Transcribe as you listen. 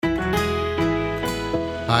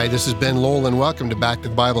Hi, this is Ben Lowell, and welcome to Back to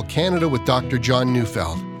the Bible Canada with Dr. John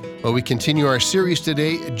Neufeld. Well, we continue our series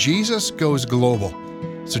today, Jesus Goes Global.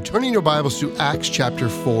 So turning your Bibles to Acts chapter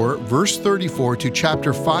 4, verse 34 to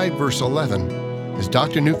chapter 5, verse 11, as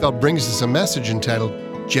Dr. Neufeld brings us a message entitled,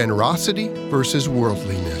 Generosity versus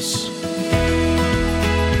Worldliness.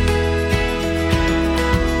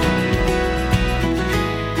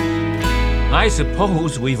 I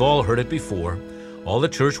suppose we've all heard it before. All the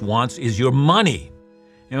church wants is your money.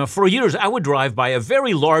 For years, I would drive by a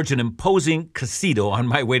very large and imposing casino on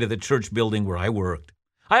my way to the church building where I worked.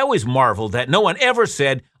 I always marveled that no one ever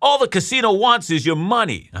said, all the casino wants is your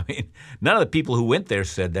money. None of the people who went there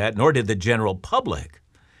said that, nor did the general public.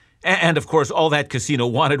 And of course, all that casino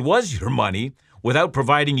wanted was your money without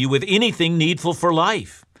providing you with anything needful for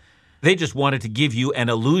life. They just wanted to give you an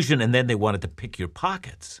illusion, and then they wanted to pick your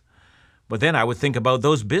pockets. But then I would think about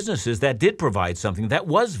those businesses that did provide something that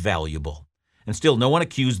was valuable. And still, no one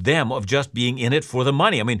accused them of just being in it for the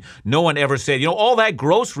money. No one ever said, all that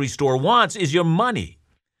grocery store wants is your money.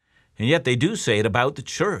 And yet they do say it about the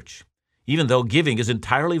church, even though giving is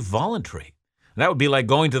entirely voluntary. That would be like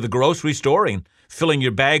going to the grocery store and filling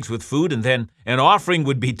your bags with food, and then an offering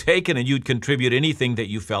would be taken and you'd contribute anything that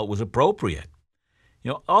you felt was appropriate.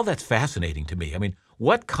 All that's fascinating to me.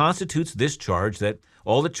 What constitutes this charge that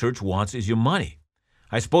all the church wants is your money?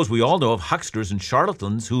 I suppose we all know of hucksters and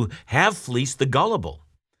charlatans who have fleeced the gullible.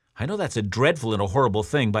 I know that's a dreadful and a horrible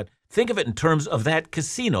thing, but think of it in terms of that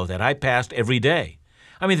casino that I passed every day.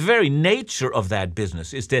 The very nature of that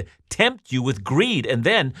business is to tempt you with greed and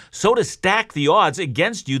then so to stack the odds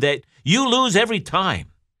against you that you lose every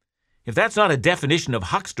time. If that's not a definition of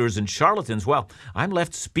hucksters and charlatans, well, I'm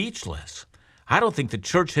left speechless. I don't think the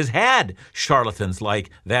church has had charlatans like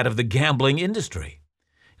that of the gambling industry.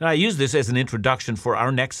 And I use this as an introduction for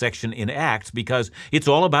our next section in Acts because it's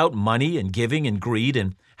all about money and giving and greed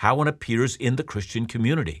and how one appears in the Christian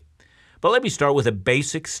community. But let me start with a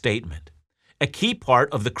basic statement. A key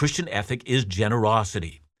part of the Christian ethic is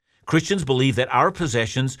generosity. Christians believe that our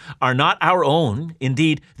possessions are not our own.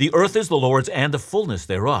 Indeed, the earth is the Lord's and the fullness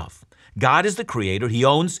thereof. God is the creator. He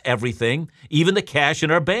owns everything, even the cash in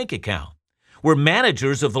our bank account. We're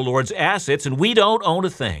managers of the Lord's assets, and we don't own a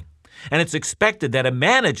thing. And it's expected that a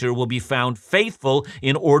manager will be found faithful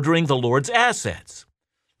in ordering the Lord's assets.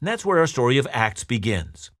 And that's where our story of Acts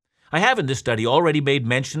begins. I have in this study already made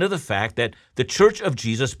mention of the fact that the Church of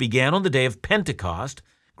Jesus began on the day of Pentecost.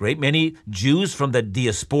 Great many Jews from the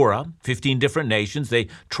diaspora, 15 different nations, they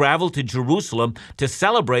traveled to Jerusalem to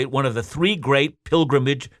celebrate one of the three great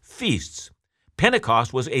pilgrimage feasts.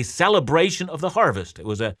 Pentecost was a celebration of the harvest. It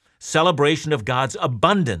was a celebration of God's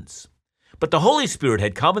abundance. But the Holy Spirit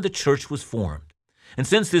had come and the church was formed. And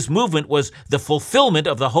since this movement was the fulfillment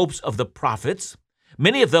of the hopes of the prophets,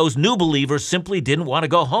 many of those new believers simply didn't want to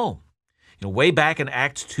go home. Way back in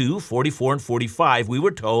Acts 2, 44 and 45, we were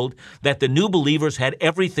told that the new believers had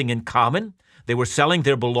everything in common. They were selling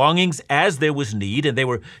their belongings as there was need, and they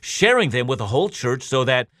were sharing them with the whole church so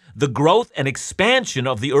that the growth and expansion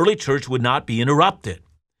of the early church would not be interrupted.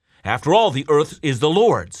 After all, the earth is the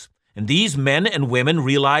Lord's. And these men and women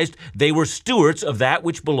realized they were stewards of that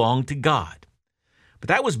which belonged to God. But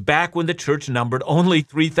that was back when the church numbered only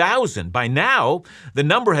 3,000. By now, the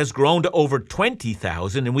number has grown to over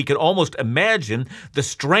 20,000, and we can almost imagine the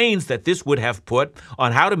strains that this would have put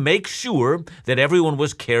on how to make sure that everyone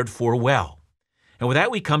was cared for well. And with that,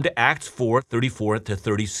 we come to Acts 4, 34 to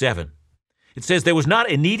 37. It says, "There was not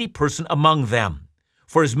a needy person among them.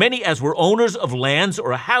 For as many as were owners of lands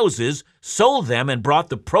or houses sold them and brought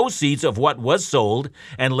the proceeds of what was sold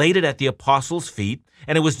and laid it at the apostles' feet,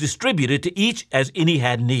 and it was distributed to each as any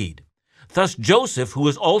had need. Thus Joseph, who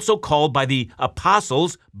was also called by the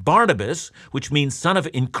apostles Barnabas, which means son of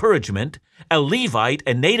encouragement, a Levite,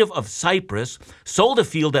 a native of Cyprus, sold a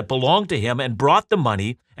field that belonged to him and brought the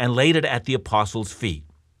money and laid it at the apostles' feet."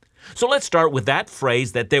 So let's start with that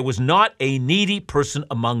phrase that there was not a needy person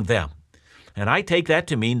among them. And I take that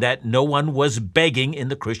to mean that no one was begging in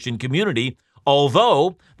the Christian community,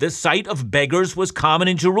 although the sight of beggars was common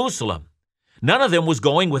in Jerusalem. None of them was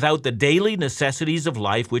going without the daily necessities of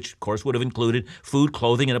life, which of course would have included food,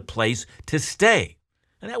 clothing, and a place to stay.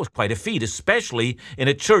 And that was quite a feat, especially in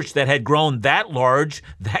a church that had grown that large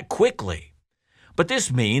that quickly. But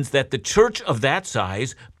this means that the church of that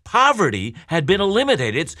size, poverty had been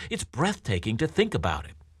eliminated. It's breathtaking to think about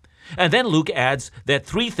it. And then Luke adds that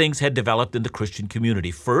three things had developed in the Christian community.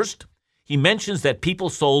 First, he mentions that people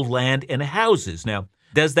sold land and houses. Now,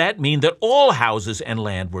 does that mean that all houses and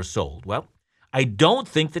land were sold? Well, I don't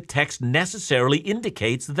think the text necessarily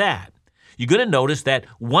indicates that. You're going to notice that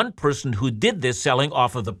one person who did this selling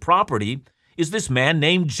off of the property is this man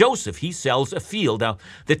named Joseph. He sells a field. Now,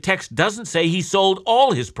 the text doesn't say he sold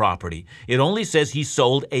all his property. It only says he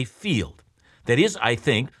sold a field. That is, I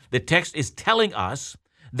think, the text is telling us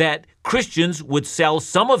that Christians would sell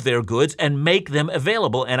some of their goods and make them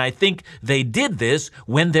available, and I think they did this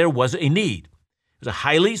when there was a need. It was a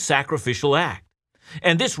highly sacrificial act.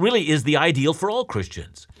 And this really is the ideal for all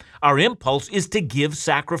Christians. Our impulse is to give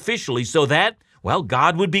sacrificially so that, well,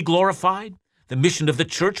 God would be glorified, the mission of the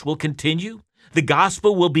church will continue, the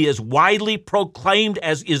gospel will be as widely proclaimed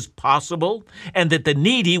as is possible, and that the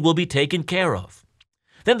needy will be taken care of.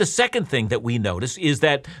 Then the second thing that we notice is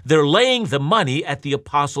that they're laying the money at the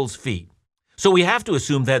apostles' feet. So we have to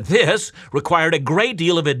assume that this required a great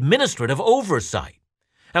deal of administrative oversight.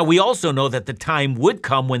 Now, we also know that the time would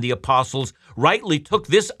come when the apostles rightly took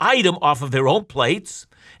this item off of their own plates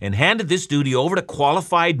and handed this duty over to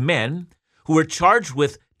qualified men who were charged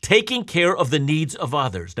with taking care of the needs of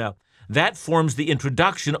others. Now, that forms the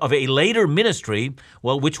introduction of a later ministry,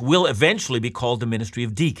 well, which will eventually be called the ministry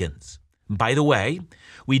of deacons. By the way,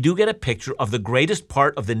 we do get a picture of the greatest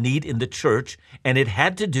part of the need in the church, and it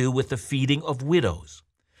had to do with the feeding of widows.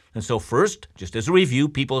 And so first, just as a review,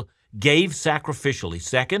 people gave sacrificially.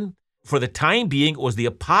 Second, for the time being, it was the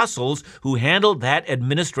apostles who handled that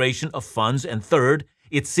administration of funds. And third,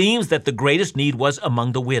 it seems that the greatest need was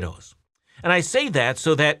among the widows. And I say that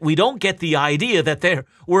so that we don't get the idea that there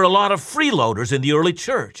were a lot of freeloaders in the early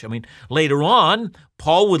church. I mean, later on,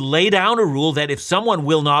 Paul would lay down a rule that if someone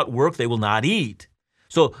will not work, they will not eat.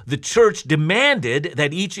 So the church demanded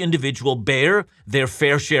that each individual bear their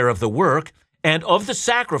fair share of the work and of the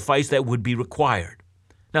sacrifice that would be required.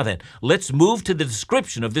 Now then, let's move to the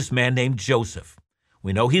description of this man named Joseph.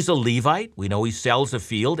 We know he's a Levite, we know he sells a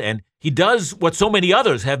field, and he does what so many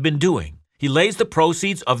others have been doing. He lays the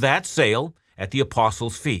proceeds of that sale at the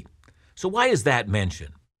apostles' feet. So why is that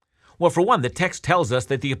mentioned? Well, for one, the text tells us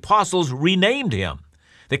that the apostles renamed him.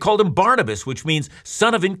 They called him Barnabas, which means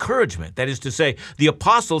son of encouragement. That is to say, the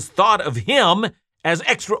apostles thought of him as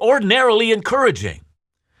extraordinarily encouraging.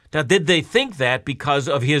 Now, did they think that because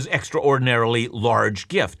of his extraordinarily large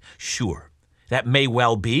gift? Sure, that may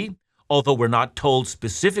well be, although we're not told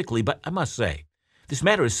specifically, but I must say, this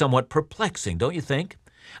matter is somewhat perplexing, don't you think?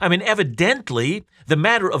 I mean, evidently, the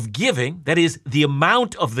matter of giving, that is, the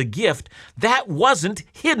amount of the gift, that wasn't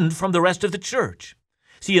hidden from the rest of the church.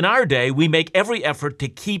 See, in our day, we make every effort to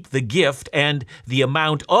keep the gift and the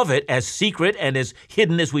amount of it as secret and as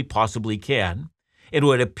hidden as we possibly can. It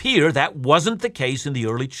would appear that wasn't the case in the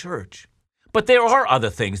early church. But there are other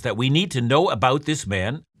things that we need to know about this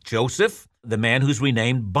man, Joseph, the man who's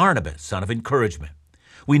renamed Barnabas, son of encouragement.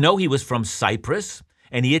 We know he was from Cyprus,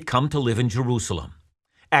 and he had come to live in Jerusalem.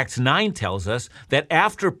 Acts 9 tells us that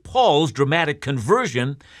after Paul's dramatic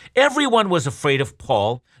conversion, everyone was afraid of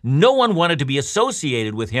Paul. No one wanted to be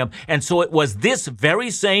associated with him, and so it was this very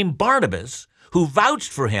same Barnabas who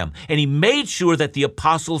vouched for him, and he made sure that the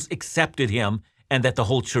apostles accepted him and that the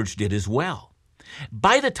whole church did as well.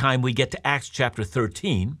 By the time we get to Acts chapter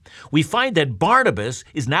 13, we find that Barnabas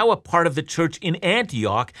is now a part of the church in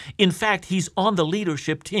Antioch. In fact, he's on the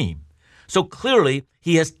leadership team. So clearly,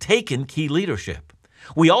 he has taken key leadership.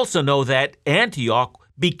 We also know that Antioch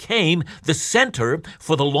became the center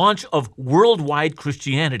for the launch of worldwide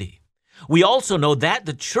Christianity. We also know that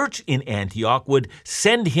the church in Antioch would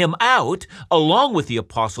send him out along with the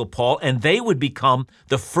Apostle Paul, and they would become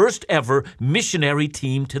the first ever missionary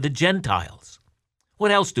team to the Gentiles.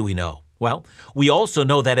 What else do we know? Well, we also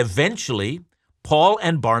know that eventually Paul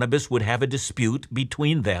and Barnabas would have a dispute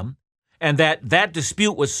between them, and that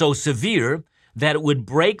dispute was so severe that it would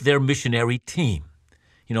break their missionary team.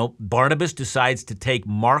 You know, Barnabas decides to take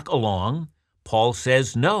Mark along. Paul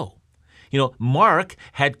says no. You know, Mark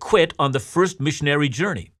had quit on the first missionary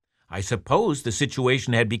journey. I suppose the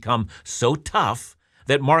situation had become so tough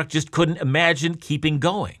that Mark just couldn't imagine keeping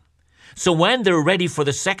going. So when they're ready for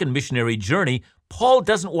the second missionary journey, Paul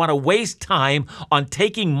doesn't want to waste time on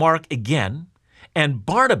taking Mark again, and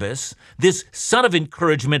Barnabas, this son of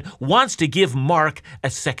encouragement, wants to give Mark a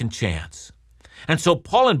second chance. And so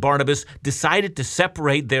Paul and Barnabas decided to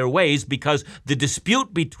separate their ways because the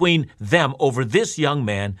dispute between them over this young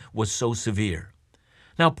man was so severe.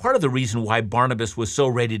 Now, part of the reason why Barnabas was so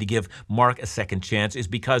ready to give Mark a second chance is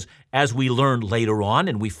because, as we learn later on,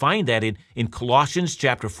 and we find that in Colossians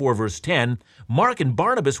chapter 4, verse 10, Mark and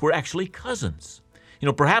Barnabas were actually cousins. You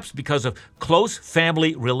know, perhaps because of close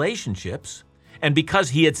family relationships, and because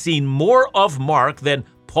he had seen more of Mark than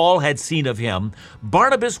Paul had seen of him,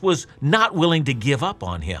 Barnabas was not willing to give up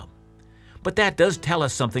on him. But that does tell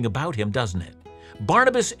us something about him, doesn't it?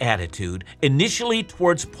 Barnabas' attitude initially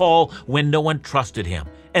towards Paul when no one trusted him,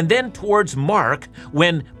 and then towards Mark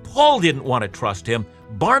when Paul didn't want to trust him,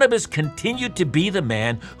 Barnabas continued to be the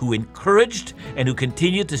man who encouraged and who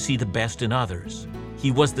continued to see the best in others.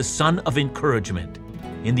 He was the son of encouragement.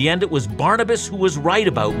 In the end, it was Barnabas who was right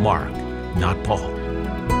about Mark, not Paul.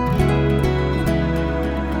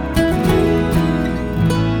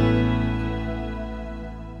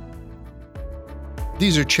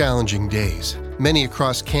 These are challenging days. Many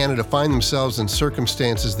across Canada find themselves in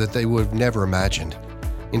circumstances that they would have never imagined.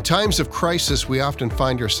 In times of crisis, we often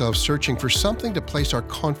find ourselves searching for something to place our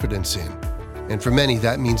confidence in. And for many,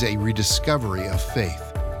 that means a rediscovery of faith.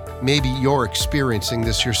 Maybe you're experiencing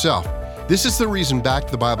this yourself. This is the reason Back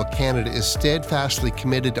to the Bible Canada is steadfastly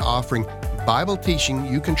committed to offering Bible teaching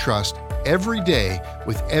you can trust every day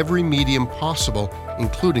with every medium possible,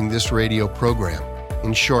 including this radio program.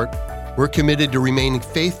 In short, we're committed to remaining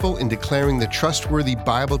faithful in declaring the trustworthy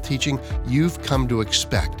Bible teaching you've come to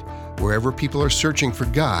expect. Wherever people are searching for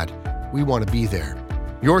God, we want to be there.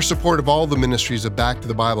 Your support of all the ministries of Back to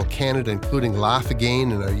the Bible Canada, including Laugh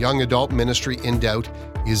Again and our young adult ministry In Doubt,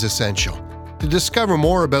 is essential. To discover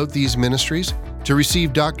more about these ministries, to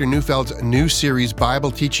receive Dr. Neufeld's new series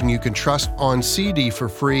Bible Teaching You Can Trust on CD for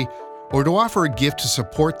free, or to offer a gift to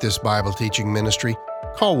support this Bible teaching ministry,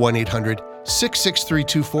 call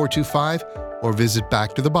 1-800-663-2425 or visit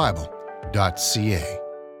backtothebible.ca.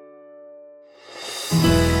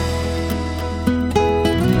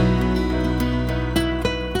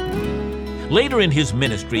 Later in his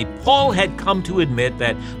ministry, Paul had come to admit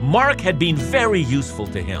that Mark had been very useful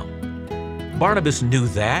to him. Barnabas knew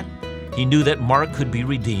that. He knew that Mark could be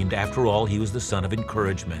redeemed. After all, he was the son of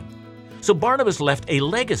encouragement. So Barnabas left a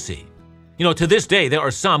legacy. To this day, there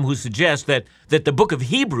are some who suggest that the book of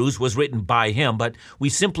Hebrews was written by him, but we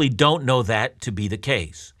simply don't know that to be the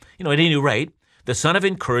case. At any rate, the son of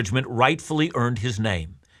encouragement rightfully earned his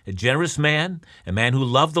name. A generous man, a man who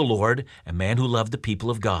loved the Lord, a man who loved the people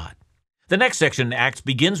of God. The next section in Acts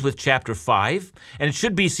begins with chapter 5, and it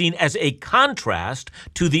should be seen as a contrast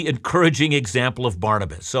to the encouraging example of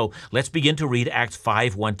Barnabas. So let's begin to read Acts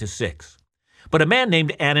 5, 1-6. But a man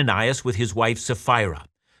named Ananias with his wife Sapphira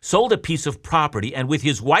sold a piece of property, and with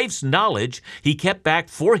his wife's knowledge, he kept back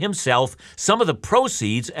for himself some of the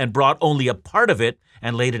proceeds and brought only a part of it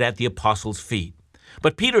and laid it at the apostles' feet.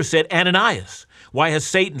 But Peter said, Ananias, why has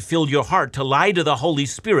Satan filled your heart to lie to the Holy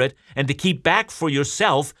Spirit and to keep back for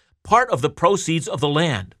yourself part of the proceeds of the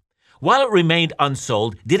land? While it remained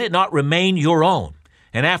unsold, did it not remain your own?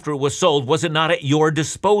 And after it was sold, was it not at your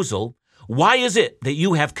disposal? Why is it that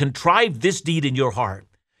you have contrived this deed in your heart?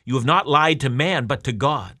 You have not lied to man, but to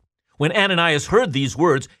God. When Ananias heard these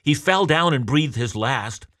words, he fell down and breathed his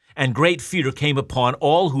last, and great fear came upon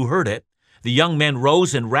all who heard it. The young men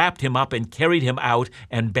rose and wrapped him up and carried him out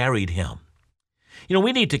and buried him.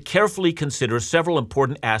 We need to carefully consider several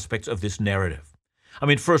important aspects of this narrative.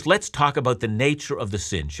 First, let's talk about the nature of the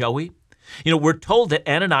sin, shall we? We're told that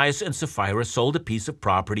Ananias and Sapphira sold a piece of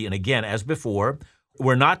property, and again, as before,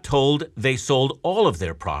 we're not told they sold all of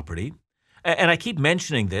their property. And I keep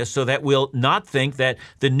mentioning this so that we'll not think that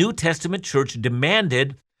the New Testament church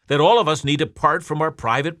demanded that all of us need to part from our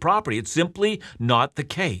private property. It's simply not the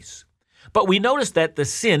case. But we notice that the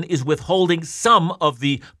sin is withholding some of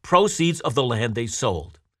the proceeds of the land they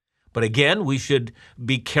sold. But again, we should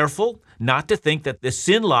be careful not to think that the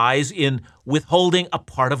sin lies in withholding a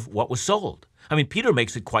part of what was sold. Peter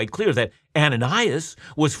makes it quite clear that Ananias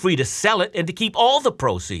was free to sell it and to keep all the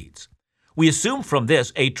proceeds. We assume from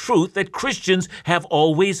this a truth that Christians have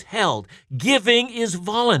always held. Giving is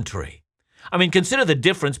voluntary. Consider the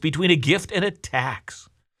difference between a gift and a tax.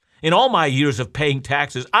 In all my years of paying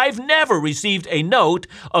taxes, I've never received a note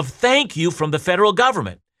of thank you from the federal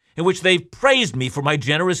government in which they've praised me for my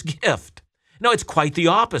generous gift. No, it's quite the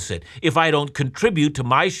opposite. If I don't contribute to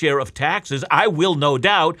my share of taxes, I will no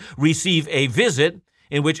doubt receive a visit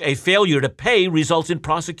in which a failure to pay results in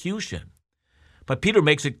prosecution. But Peter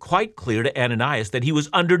makes it quite clear to Ananias that he was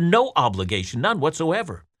under no obligation, none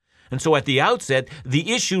whatsoever. And so at the outset,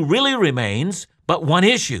 the issue really remains but one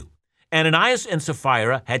issue. Ananias and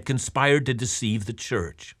Sapphira had conspired to deceive the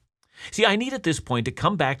church. See, I need at this point to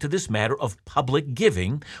come back to this matter of public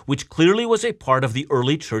giving, which clearly was a part of the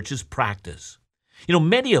early church's practice.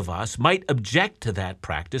 Many of us might object to that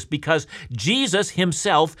practice because Jesus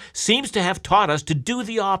himself seems to have taught us to do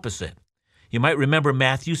the opposite. You might remember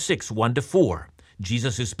Matthew 6, 1-4.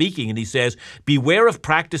 Jesus is speaking and he says, beware of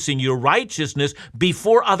practicing your righteousness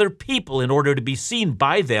before other people in order to be seen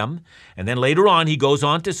by them. And then later on he goes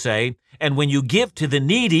on to say, and when you give to the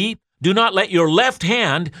needy, Do not let your left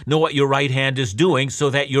hand know what your right hand is doing, so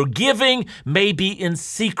that your giving may be in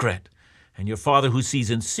secret, and your Father who sees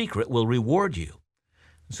in secret will reward you.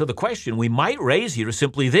 So the question we might raise here is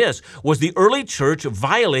simply this: was the early church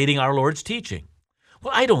violating our Lord's teaching?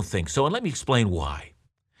 Well, I don't think so, and let me explain why.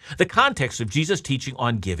 The context of Jesus' teaching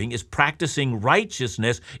on giving is practicing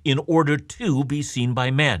righteousness in order to be seen by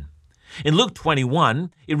men. In Luke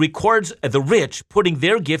 21, it records the rich putting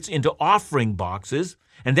their gifts into offering boxes,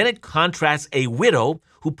 and then it contrasts a widow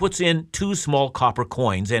who puts in 2 small copper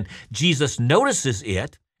coins. And Jesus notices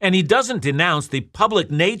it, and he doesn't denounce the public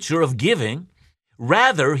nature of giving.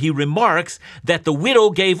 Rather, he remarks that the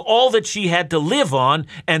widow gave all that she had to live on,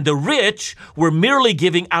 and the rich were merely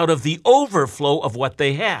giving out of the overflow of what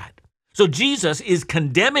they had. So Jesus is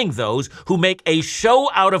condemning those who make a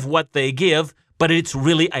show out of what they give, but it's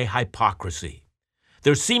really a hypocrisy.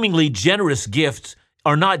 Their seemingly generous gifts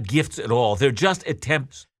are not gifts at all. They're just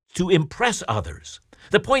attempts to impress others.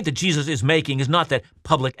 The point that Jesus is making is not that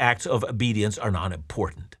public acts of obedience are not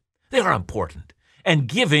important. They are important. And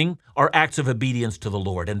giving are acts of obedience to the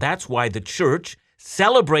Lord. And that's why the church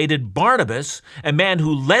celebrated Barnabas, a man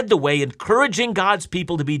who led the way, encouraging God's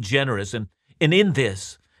people to be generous. And in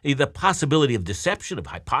this, the possibility of deception, of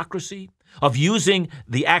hypocrisy, of using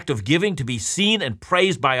the act of giving to be seen and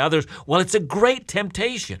praised by others, well, it's a great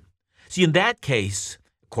temptation. See, in that case,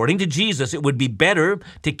 according to Jesus, it would be better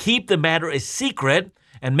to keep the matter a secret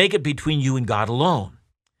and make it between you and God alone.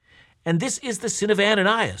 And this is the sin of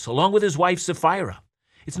Ananias, along with his wife Sapphira.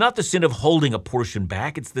 It's not the sin of holding a portion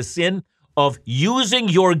back. It's the sin of using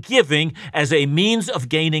your giving as a means of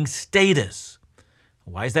gaining status.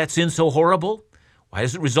 Why is that sin so horrible? Why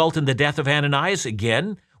does it result in the death of Ananias?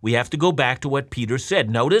 Again, we have to go back to what Peter said.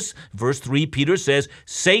 Notice, verse 3, Peter says,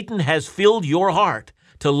 Satan has filled your heart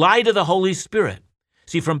to lie to the Holy Spirit.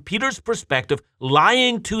 See, from Peter's perspective,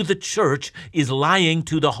 lying to the church is lying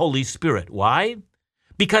to the Holy Spirit. Why?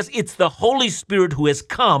 Because it's the Holy Spirit who has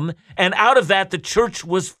come, and out of that the church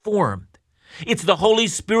was formed. It's the Holy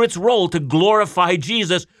Spirit's role to glorify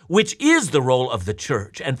Jesus, which is the role of the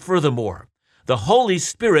church. And furthermore, the Holy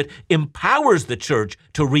Spirit empowers the church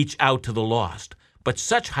to reach out to the lost. But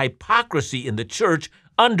such hypocrisy in the church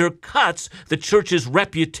undercuts the church's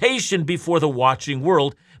reputation before the watching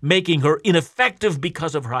world, making her ineffective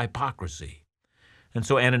because of her hypocrisy. And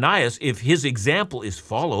so Ananias, if his example is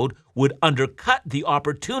followed, would undercut the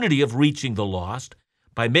opportunity of reaching the lost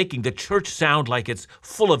by making the church sound like it's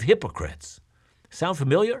full of hypocrites. Sound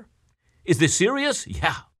familiar? Is this serious?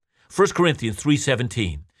 Yeah. 1 Corinthians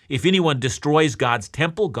 3:17. If anyone destroys God's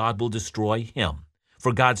temple, God will destroy him.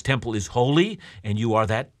 For God's temple is holy, and you are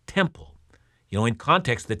that temple. You know, in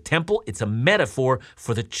context, the temple, it's a metaphor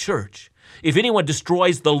for the church. If anyone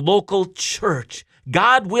destroys the local church,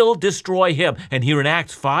 God will destroy him. And here in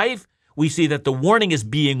Acts 5, we see that the warning is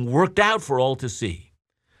being worked out for all to see.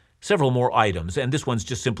 Several more items, and this one's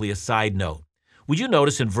just simply a side note. Would you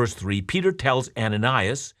notice in verse 3, Peter tells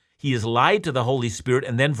Ananias he has lied to the Holy Spirit,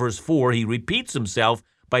 and then verse 4, he repeats himself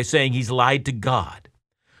by saying he's lied to God.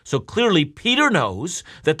 So clearly, Peter knows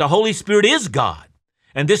that the Holy Spirit is God.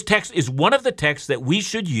 And this text is one of the texts that we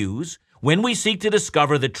should use when we seek to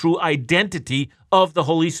discover the true identity of the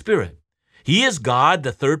Holy Spirit. He is God,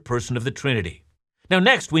 the third person of the Trinity. Now,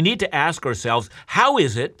 next, we need to ask ourselves, how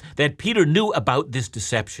is it that Peter knew about this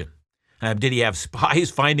deception? Did he have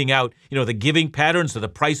spies finding out, the giving patterns or the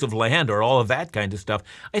price of land or all of that kind of stuff?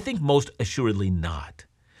 I think most assuredly not.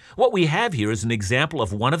 What we have here is an example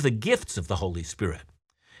of one of the gifts of the Holy Spirit.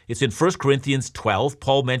 It's in 1 Corinthians 12.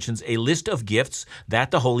 Paul mentions a list of gifts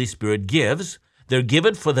that the Holy Spirit gives. They're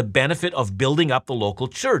given for the benefit of building up the local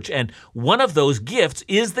church, and one of those gifts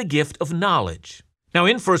is the gift of knowledge. Now,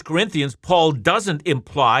 in 1 Corinthians, Paul doesn't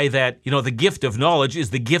imply that, the gift of knowledge is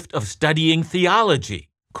the gift of studying theology.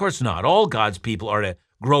 Of course not. All God's people are to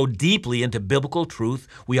grow deeply into biblical truth.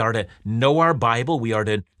 We are to know our Bible. We are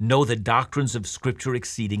to know the doctrines of Scripture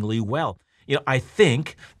exceedingly well. I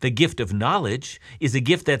think the gift of knowledge is a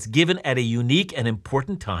gift that's given at a unique and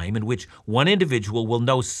important time in which one individual will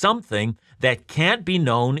know something that can't be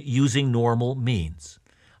known using normal means.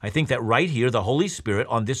 I think that right here, the Holy Spirit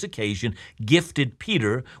on this occasion gifted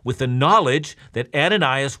Peter with the knowledge that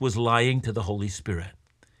Ananias was lying to the Holy Spirit.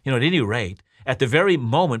 At any rate, at the very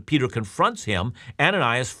moment Peter confronts him,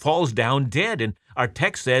 Ananias falls down dead, and our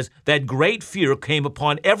text says that great fear came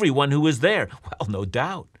upon everyone who was there. Well, no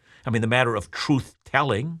doubt. The matter of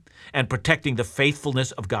truth-telling and protecting the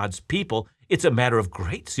faithfulness of God's people, it's a matter of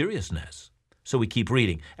great seriousness. So we keep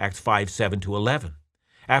reading, Acts 5:7-11.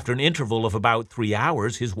 After an interval of about 3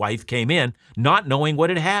 hours, his wife came in, not knowing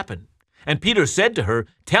what had happened. And Peter said to her,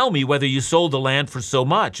 "Tell me whether you sold the land for so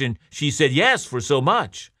much." And she said, "Yes, for so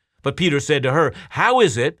much." But Peter said to her, "How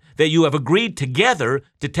is it that you have agreed together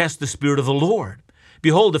to test the Spirit of the Lord?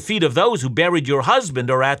 Behold, the feet of those who buried your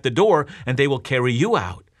husband are at the door, and they will carry you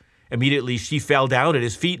out." Immediately she fell down at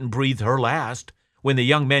his feet and breathed her last. When the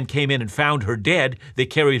young men came in and found her dead, they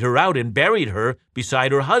carried her out and buried her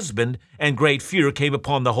beside her husband, and great fear came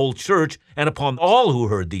upon the whole church and upon all who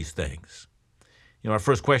heard these things. Our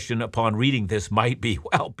first question upon reading this might be,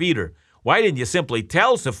 well, Peter, why didn't you simply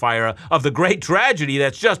tell Sapphira of the great tragedy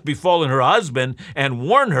that's just befallen her husband and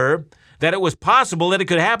warn her that it was possible that it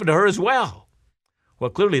could happen to her as well?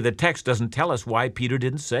 Well, clearly the text doesn't tell us why Peter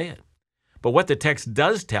didn't say it. But what the text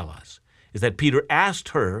does tell us is that Peter asked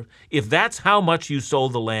her if that's how much you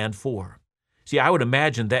sold the land for. See, I would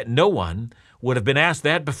imagine that no one would have been asked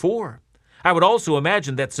that before. I would also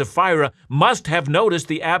imagine that Sapphira must have noticed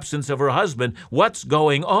the absence of her husband. What's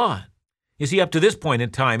going on? You see, up to this point in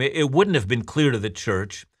time, it wouldn't have been clear to the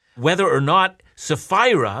church whether or not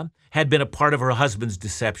Sapphira had been a part of her husband's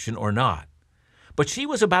deception or not. But she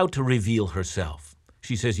was about to reveal herself.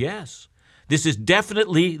 She says, yes, this is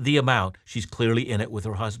definitely the amount. She's clearly in it with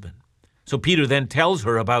her husband. So Peter then tells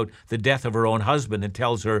her about the death of her own husband and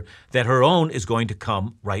tells her that her own is going to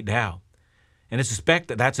come right now. And I suspect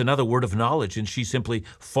that that's another word of knowledge, and she simply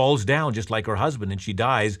falls down just like her husband, and she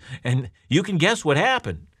dies. And you can guess what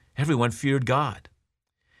happened. Everyone feared God.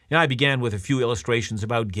 I began with a few illustrations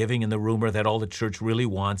about giving and the rumor that all the church really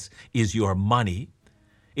wants is your money.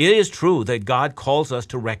 It is true that God calls us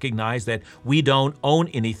to recognize that we don't own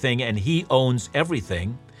anything and He owns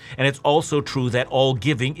everything. And it's also true that all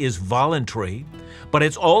giving is voluntary. But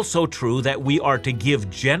it's also true that we are to give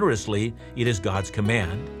generously. It is God's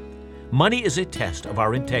command. Money is a test of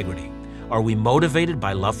our integrity. Are we motivated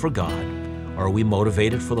by love for God, or are we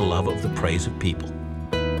motivated for the love of the praise of people?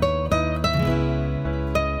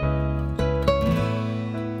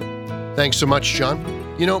 Thanks so much, John.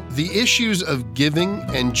 The issues of giving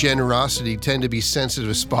and generosity tend to be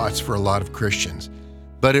sensitive spots for a lot of Christians,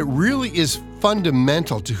 but it really is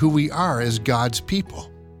fundamental to who we are as God's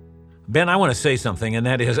people. Ben, I want to say something, and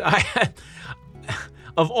that is,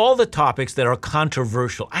 of all the topics that are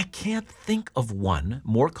controversial, I can't think of one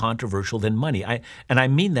more controversial than money. And I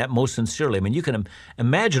mean that most sincerely. You can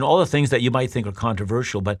imagine all the things that you might think are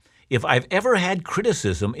controversial, but if I've ever had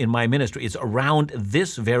criticism in my ministry, it's around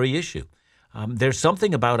this very issue. There's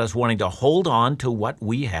something about us wanting to hold on to what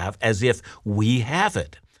we have as if we have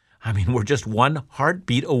it. We're just one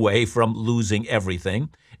heartbeat away from losing everything,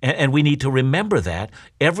 and we need to remember that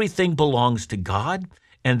everything belongs to God,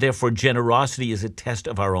 and therefore generosity is a test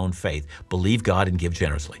of our own faith. Believe God and give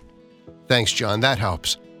generously. Thanks, John. That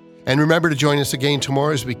helps. And remember to join us again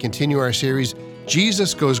tomorrow as we continue our series,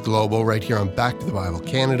 Jesus Goes Global, right here on Back to the Bible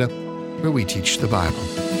Canada, where we teach the Bible.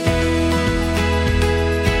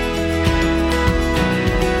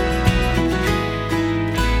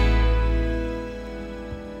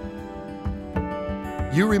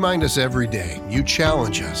 You remind us every day, you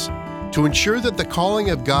challenge us to ensure that the calling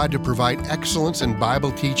of God to provide excellence in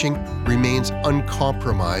Bible teaching remains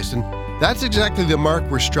uncompromised, and that's exactly the mark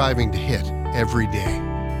we're striving to hit every day.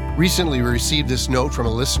 Recently, we received this note from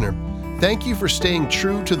a listener. Thank you for staying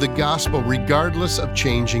true to the gospel regardless of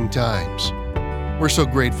changing times. We're so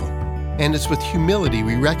grateful, and it's with humility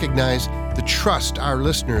we recognize the trust our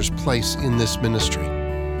listeners place in this ministry.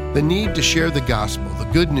 The need to share the gospel,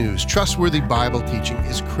 the good news, trustworthy Bible teaching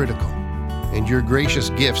is critical, and your gracious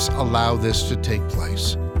gifts allow this to take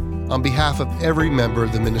place. On behalf of every member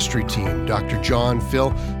of the ministry team, Dr. John, Phil,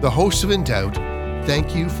 the hosts of In Doubt,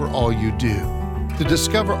 thank you for all you do. To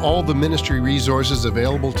discover all the ministry resources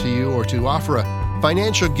available to you or to offer a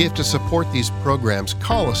financial gift to support these programs,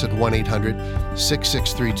 call us at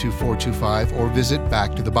 1-800-663-2425 or visit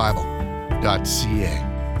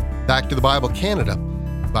backtothebible.ca. Back to the Bible Canada,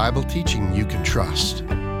 Bible teaching you can trust.